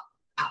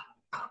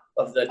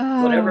of the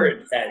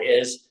whatever that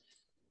is.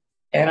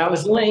 And I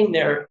was laying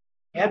there,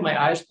 I had my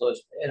eyes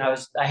closed, and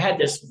I had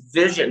this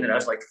vision that I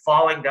was like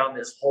falling down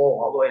this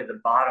hole all the way to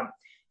the bottom.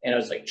 And it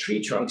was like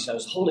tree trunks. I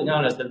was holding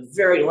on as the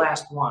very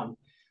last one.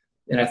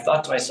 And I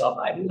thought to myself,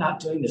 I'm not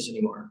doing this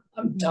anymore.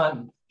 I'm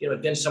done.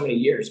 It's been so many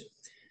years.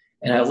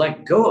 And I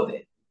let go of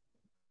it.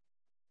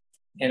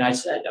 And I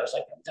was like,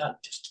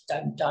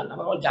 I'm done. I'm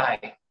going to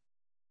die.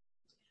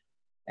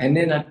 And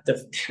then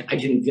I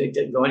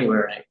didn't go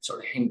anywhere. And I sort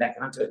of hang back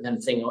onto it. And then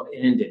the thing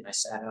ended and I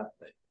sat up.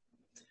 But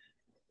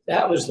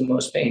that was the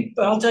most pain.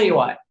 But I'll tell you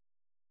what,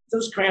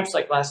 those cramps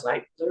like last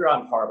night, they're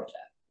on par with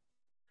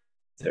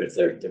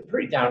that. They're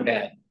pretty down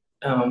bad.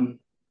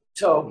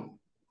 So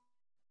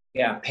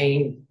yeah,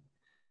 pain,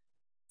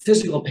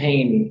 physical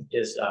pain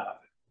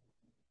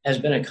has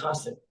been a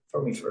constant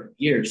for me for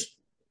years.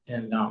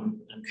 And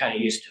I'm kind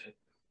of used to it.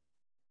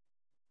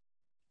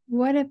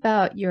 What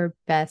about your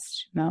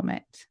best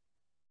moment?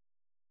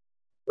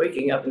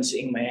 Waking up and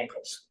seeing my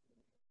ankles.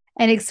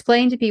 And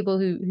explain to people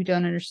who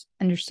don't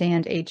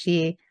understand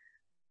HE,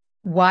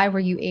 why were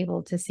you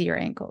able to see your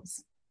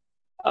ankles?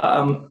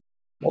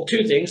 Well,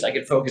 two things. I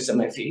could focus on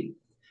my feet.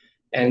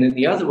 And then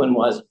the other one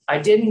was I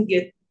didn't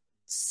get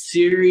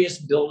serious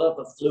buildup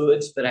of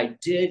fluids, but I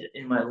did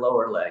in my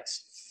lower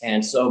legs.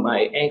 And so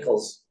my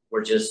ankles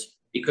were just,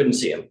 you couldn't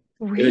see them.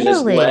 Really? It was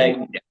just leg.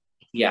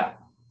 Yeah.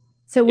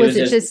 So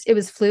it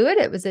was fluid?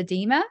 It was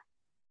edema?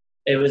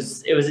 It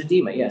was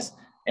edema, yes.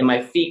 And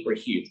my feet were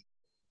huge.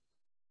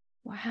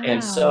 Wow.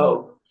 And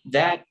so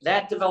that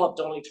developed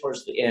only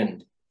towards the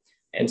end.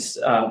 And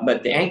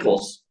but the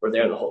ankles were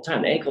there the whole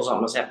time. The ankles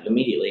almost happened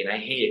immediately, and I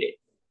hated it.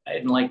 I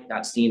didn't like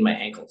not seeing my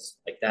ankles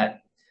like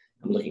that.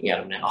 I'm looking at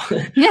them now.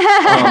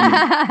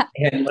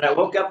 And when I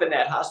woke up in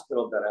that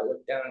hospital bed, I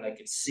looked down and I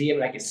could see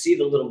them. And I could see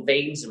the little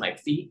veins in my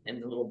feet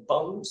and the little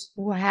bones.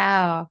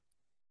 Wow.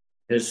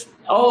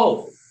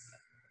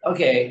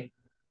 Okay.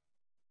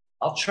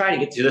 I'll try to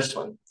get through this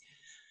one.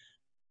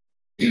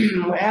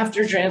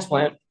 After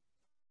transplant,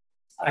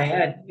 I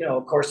had,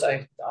 of course,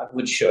 I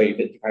would show you,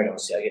 but you probably don't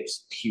see. I get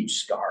this huge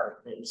scar.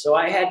 And so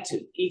I had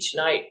to, each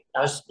night,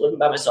 I was living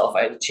by myself.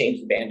 I had to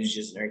change the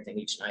bandages and everything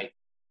each night.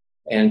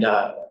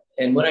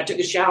 And when I took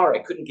a shower, I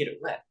couldn't get it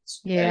wet.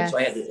 Yeah. So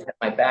I had to have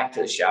my back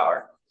to the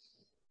shower.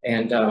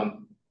 And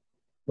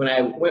when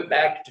I went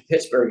back to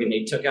Pittsburgh and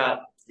they took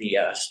out the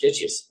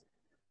stitches,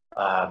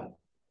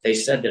 they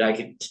said that I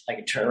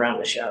could turn around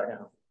in the shower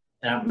now.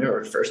 And I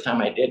remember the first time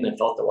I did, and I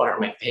felt the water on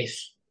my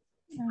face.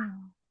 Oh.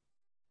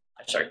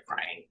 I started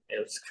crying.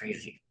 It was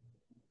crazy.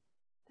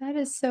 That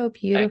is so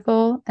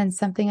beautiful and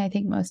something I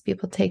think most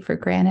people take for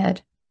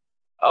granted.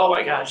 Oh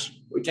my gosh,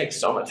 we take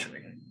so much for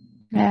granted.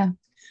 Yeah.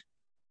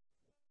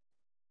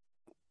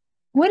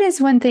 What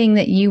is one thing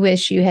that you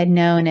wish you had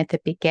known at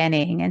the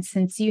beginning? And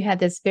since you had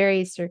this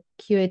very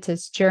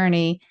circuitous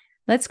journey,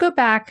 let's go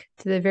back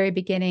to the very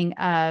beginning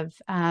of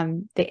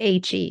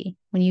the HE,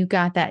 when you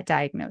got that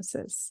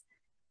diagnosis.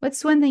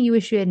 What's one thing you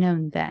wish you had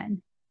known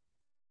then?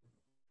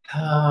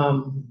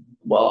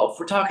 Well, if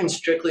we're talking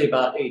strictly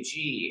about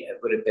HE, it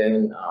would have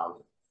been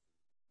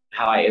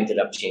how I ended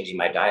up changing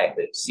my diet.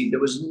 But see,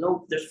 there's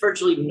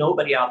virtually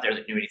nobody out there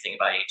that knew anything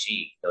about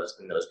HE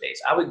in those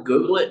days. I would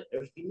Google it, there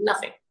would be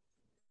nothing.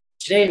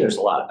 Today, there's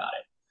a lot about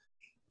it.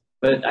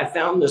 But I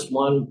found this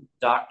one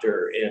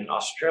doctor in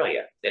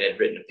Australia that had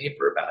written a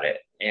paper about it,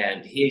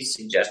 and he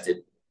suggested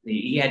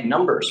he had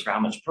numbers for how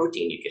much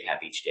protein you could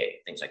have each day,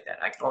 things like that.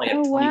 I could only have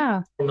Oh, 20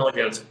 wow.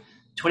 milligrams,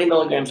 20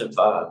 milligrams of,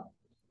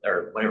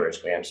 or whatever it's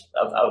grams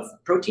of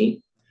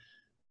protein.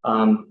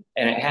 And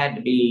it had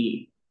to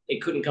be,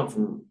 it couldn't come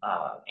from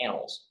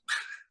animals.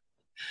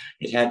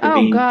 It had to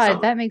Oh, be God,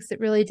 from, that makes it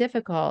really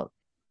difficult.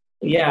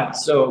 yeah.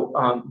 So,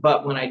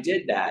 but when I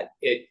did that,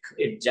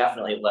 it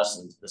definitely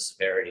lessened the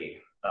severity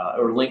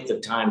or length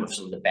of time of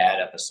some of the bad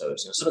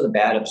episodes. And some of the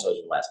bad episodes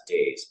would last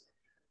days.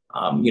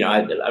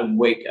 I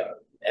wake up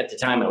at the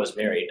time I was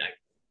married.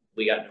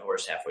 We got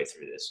divorced halfway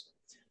through this.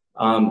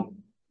 Um,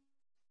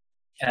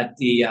 at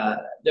the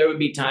There would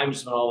be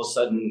times when all of a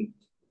sudden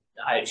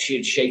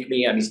she'd shake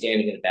me. I'd be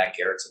standing in the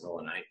backyard in the middle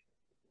of the night.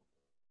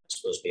 I'm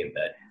supposed to be in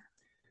bed.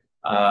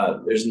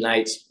 There's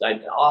nights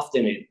I'd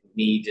often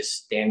me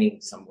just standing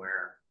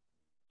somewhere.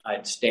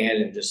 I'd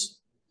stand and just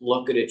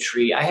look at a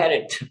tree. I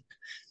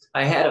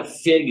had a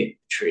fig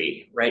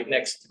tree right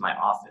next to my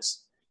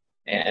office,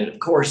 and of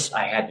course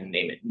I had to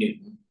name it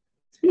Newton.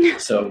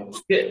 So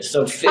Fig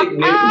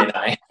Newton and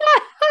I.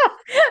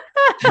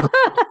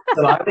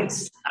 So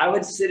I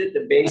would sit at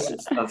the base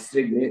of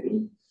Fig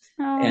Newton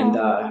and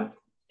Oh,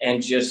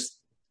 and just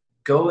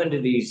go into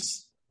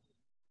these.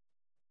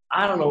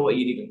 I don't know what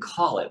you'd even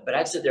call it, but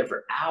I'd sit there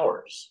for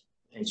hours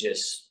and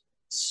just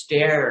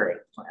stare at.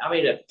 I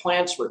mean, the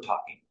plants were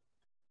talking.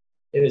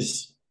 It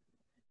was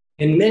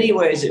in many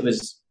ways it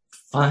was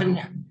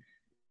fun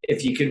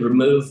if you could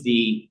remove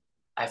the.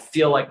 I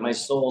feel like my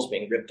soul's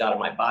being ripped out of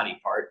my body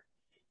part,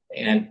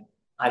 and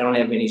I don't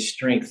have any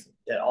strength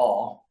at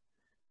all.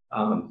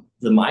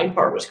 The mind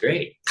part was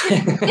great.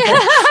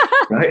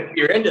 Right?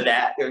 You're into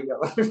that. There you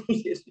go.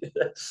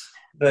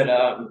 But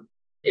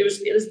it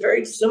was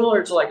very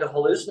similar to like a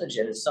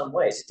hallucinogen in some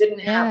ways. It didn't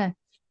have yeah.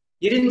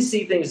 you didn't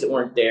see things that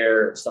weren't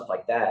there, stuff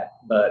like that.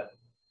 But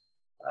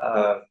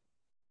uh,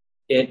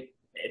 it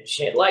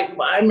like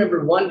I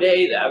remember one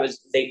day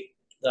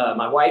that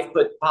my wife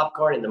put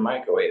popcorn in the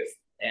microwave,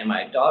 and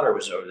my daughter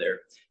was over there,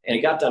 and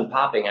it got done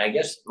popping. And I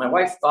guess my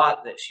wife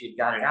thought that she had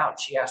got it out.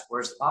 She asked,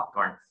 "Where's the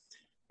popcorn?"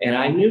 And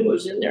I knew it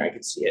was in there. I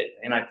could see it.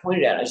 And I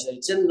pointed at it. I said,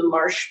 "It's in the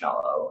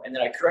marshmallow." And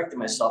then I corrected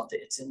myself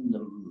that it's in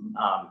the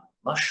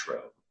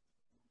mushroom.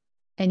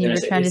 And Then you I were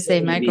said, trying to "It's say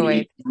in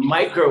microwave. the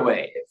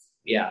microwave."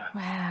 Yeah.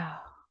 Wow.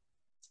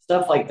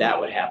 Stuff like that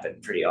would happen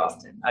pretty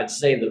often. I'd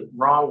say the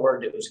wrong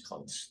word, it was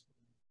close.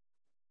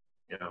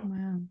 You know,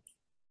 Wow.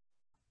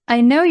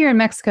 I know you're in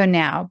Mexico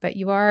now, but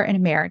you are an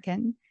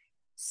American.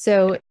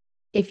 So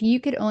if you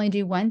could only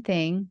do one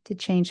thing to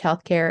change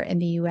healthcare in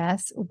the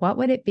US, what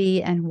would it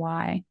be and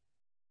why?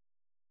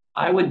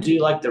 I would do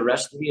like the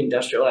rest of the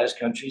industrialized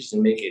countries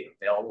and make it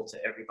available to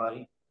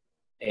everybody.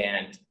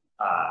 And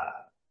uh,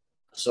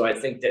 so I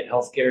think that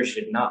healthcare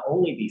should not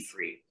only be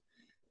free,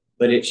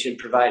 but it should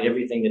provide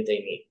everything that they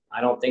need. I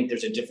don't think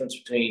there's a difference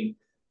between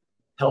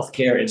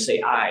healthcare and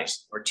say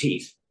eyes or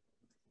teeth.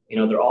 You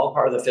know, they're all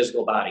part of the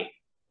physical body.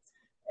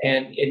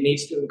 And it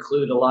needs to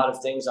include a lot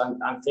of things on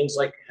things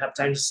like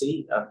hepatitis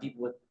C,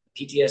 people with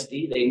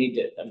PTSD. They need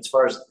to, as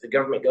far as the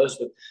government goes,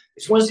 with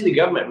if you want to see the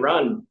government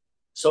run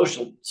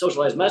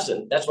socialized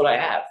medicine, that's what I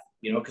have,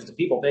 you know, because the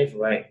people pay for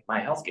my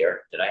health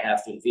care that I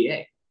have through the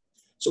VA.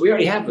 So we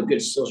already have a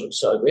good social,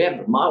 so we have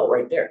a model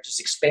right there. Just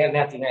expand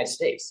that to the United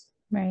States,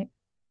 Right.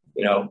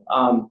 you know.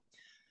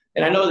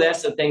 And I know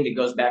that's the thing that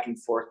goes back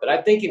and forth, but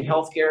I think in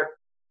healthcare,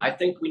 I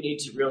think we need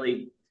to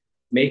really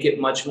make it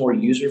much more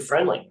user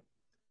friendly.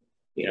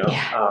 You know,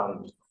 Yeah.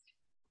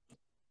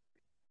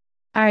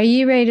 Are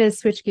you ready to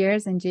switch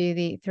gears and do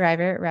the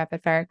Thriver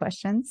rapid fire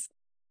questions?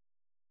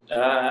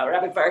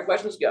 rapid fire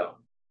questions go.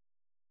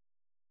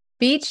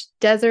 Beach,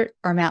 desert,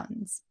 or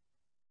mountains?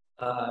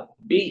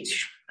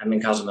 Beach. I'm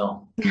in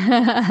Cozumel.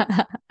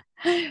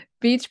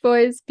 Beach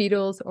Boys,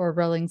 Beatles, or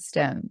Rolling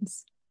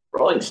Stones?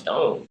 Rolling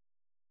Stone.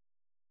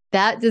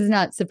 That does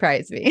not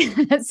surprise me.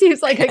 That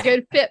seems like a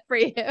good fit for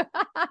you.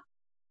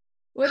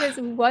 What is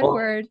one Well,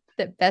 word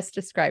that best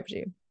describes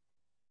you?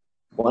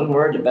 one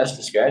word that best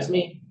describes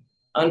me: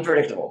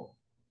 unpredictable.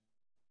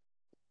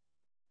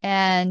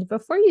 And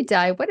before you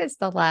die, what is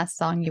the last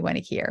song you want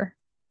to hear?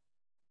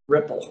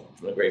 Ripple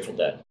from the Grateful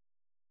Dead.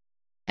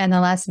 And the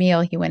last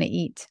meal you want to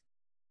eat?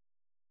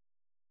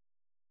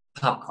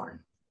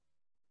 Popcorn.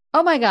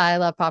 Oh my God, I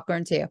love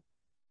popcorn too.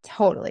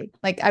 Totally.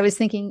 Like I was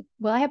thinking,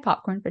 will I have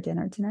popcorn for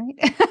dinner tonight?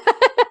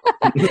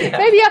 Yeah.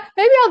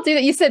 Maybe I'll do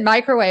that. You said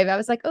microwave. I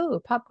was like, oh,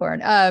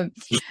 popcorn. I'm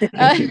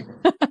an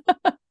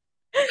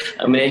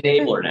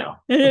enabler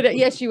now.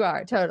 Yes, you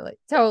are. Totally.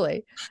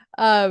 Totally.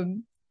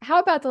 How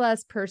about the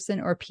last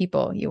person or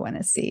people you want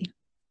to see?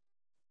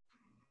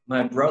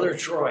 My brother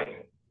Troy.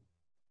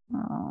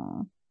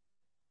 Oh,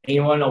 And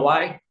you want to know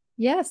why?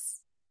 yes.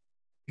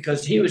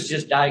 Because he was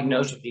just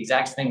diagnosed with the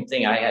exact same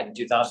thing I had in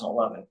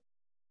 2011.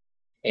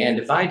 And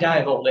if I die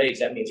of old age,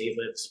 that means he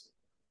lives.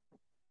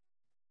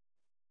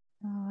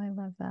 Oh, I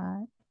love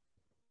that.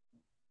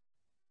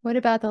 What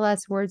about the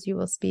last words you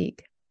will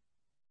speak?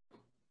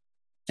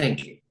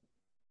 Thank you.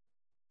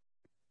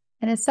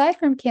 And aside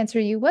from Cancer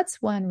U,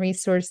 what's one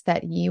resource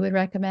that you would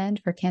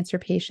recommend for cancer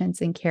patients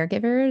and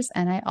caregivers?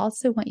 And I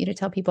also want you to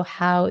tell people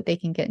how they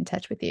can get in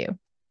touch with you.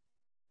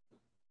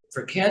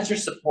 For cancer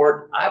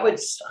support, I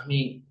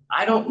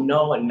don't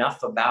know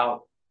enough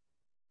about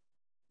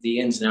the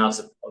ins and outs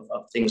of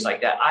things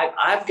like that.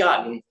 I've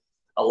gotten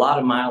a lot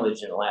of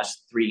mileage in the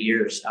last 3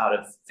 years out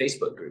of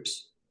Facebook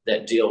groups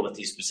that deal with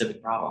these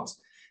specific problems.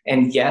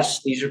 And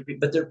yes,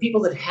 but there are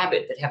people that have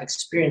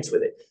experience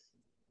with it.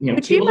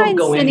 Would you mind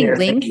sending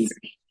links?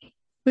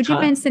 Would you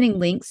mind sending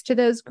links to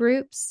those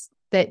groups,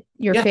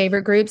 your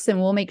favorite groups, and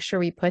we'll make sure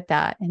we put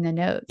that in the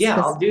notes? Yeah,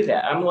 I'll do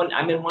that.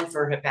 I'm in one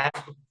for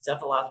hepatic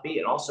encephalopathy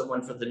and also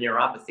one for the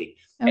neuropathy.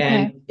 Okay.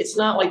 And it's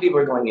not like people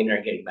are going in there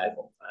and getting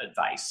medical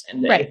advice.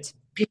 And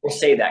people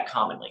say that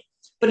commonly,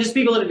 but it's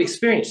people that have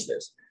experienced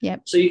this.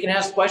 Yep. So you can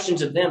ask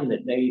questions of them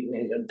that maybe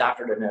a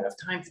doctor doesn't have enough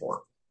time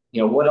for.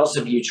 What else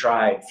have you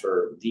tried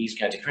for these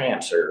kinds of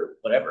cramps or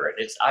whatever?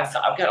 I've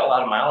got a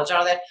lot of mileage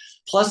out of that.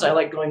 Plus, I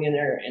like going in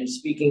there and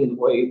speaking the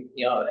way,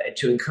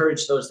 to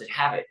encourage those that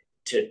have it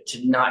to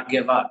not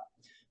give up.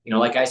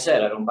 Like I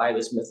said, I don't buy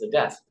this myth of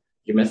death.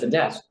 Your myth of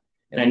death.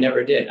 And I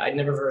never did. I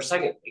never for a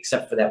second,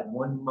 except for that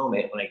one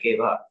moment when I gave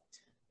up,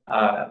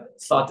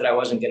 thought that I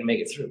wasn't going to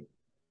make it through.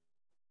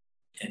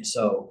 And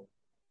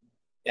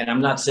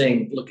I'm not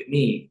saying, look at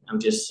me. I'm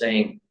just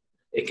saying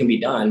it can be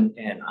done.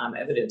 And I'm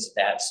evidence of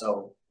that.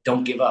 So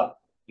don't give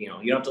up. You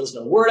don't have to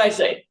listen to a word I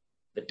say,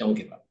 but don't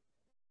give up.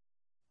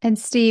 And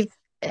Steve,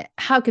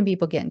 how can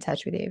people get in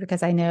touch with you?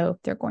 Because I know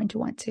they're going to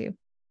want to.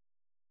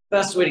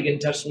 Best way to get in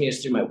touch with me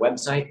is through my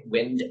website,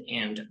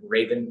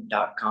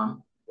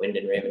 windandraven.com,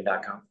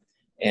 windandraven.com.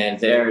 And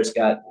there's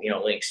got,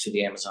 links to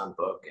the Amazon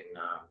book and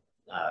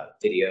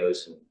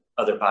videos and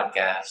other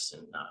podcasts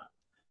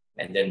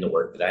and then the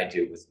work that I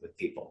do with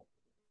people.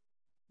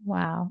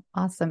 Wow.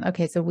 Awesome.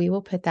 Okay. So we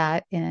will put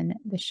that in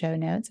the show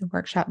notes and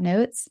workshop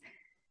notes.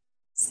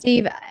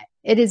 Steve,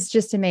 it is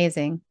just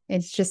amazing.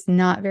 It's just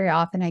not very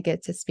often I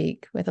get to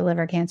speak with a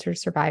liver cancer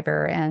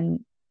survivor,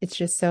 and it's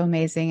just so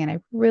amazing. And I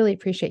really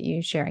appreciate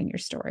you sharing your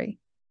story.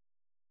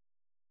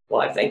 Well,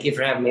 I thank you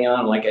for having me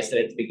on. Like I said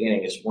at the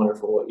beginning, it's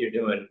wonderful what you're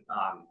doing.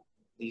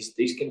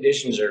 These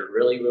conditions are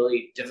really,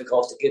 really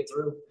difficult to get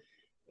through,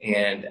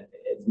 and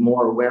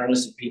more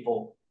awareness of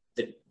people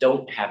that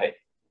don't have it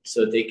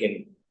so they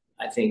can,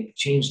 I think,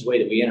 change the way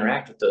that we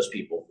interact with those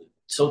people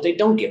so they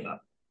don't give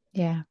up.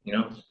 Yeah.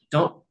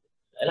 Don't.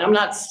 And I'm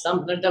not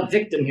a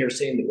victim here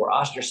saying that we're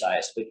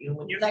ostracized, but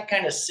when you're that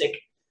kind of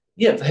sick,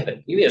 you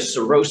have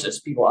cirrhosis,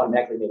 people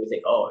automatically maybe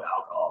think, oh,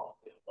 alcohol,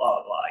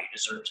 blah, blah, he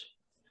deserves it.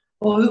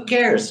 Well, who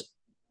cares?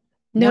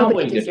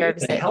 Nobody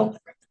deserves it. Help?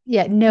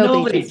 Yeah,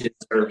 nobody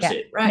deserves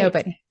it, right?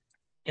 Nobody.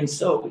 And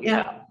so,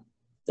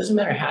 doesn't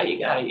matter how you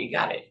got it, you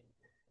got it.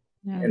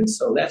 Yeah. And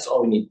so that's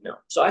all we need to know.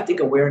 So I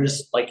think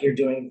awareness, like you're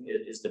doing,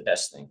 is the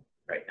best thing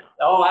right now.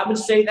 Oh, I would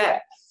say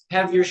that.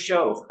 Have your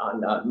show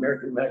on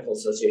American Medical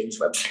Association's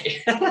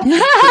website.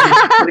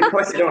 The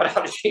question about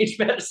how to change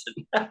medicine.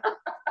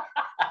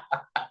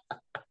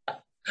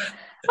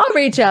 I'll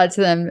reach out to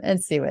them and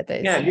see what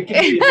they say. Yeah, you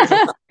can.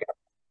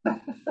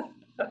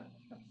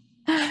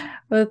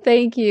 Well,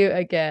 thank you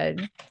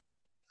again.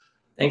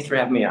 Thanks for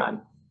having me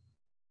on.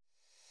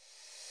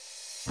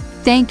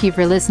 Thank you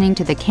for listening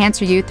to the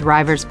Cancer U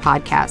Thrivers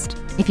podcast.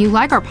 If you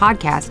like our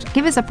podcast,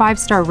 give us a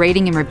 5-star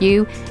rating and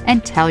review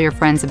and tell your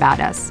friends about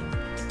us.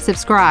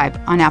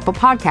 Subscribe on Apple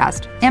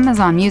Podcast,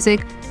 Amazon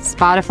Music,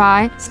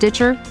 Spotify,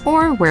 Stitcher,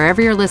 or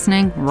wherever you're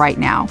listening right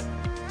now.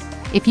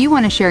 If you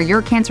want to share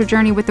your cancer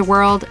journey with the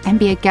world and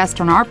be a guest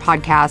on our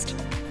podcast,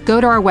 go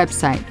to our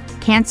website,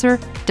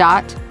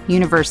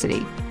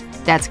 cancer.university.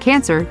 That's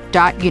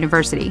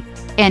cancer.university.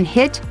 And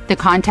hit the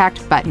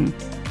contact button.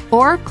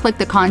 Or click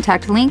the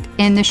contact link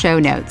in the show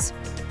notes.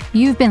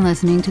 You've been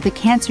listening to the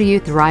Cancer U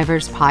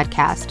Thrivers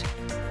podcast.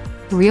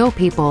 Real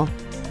people,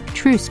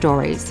 true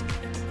stories.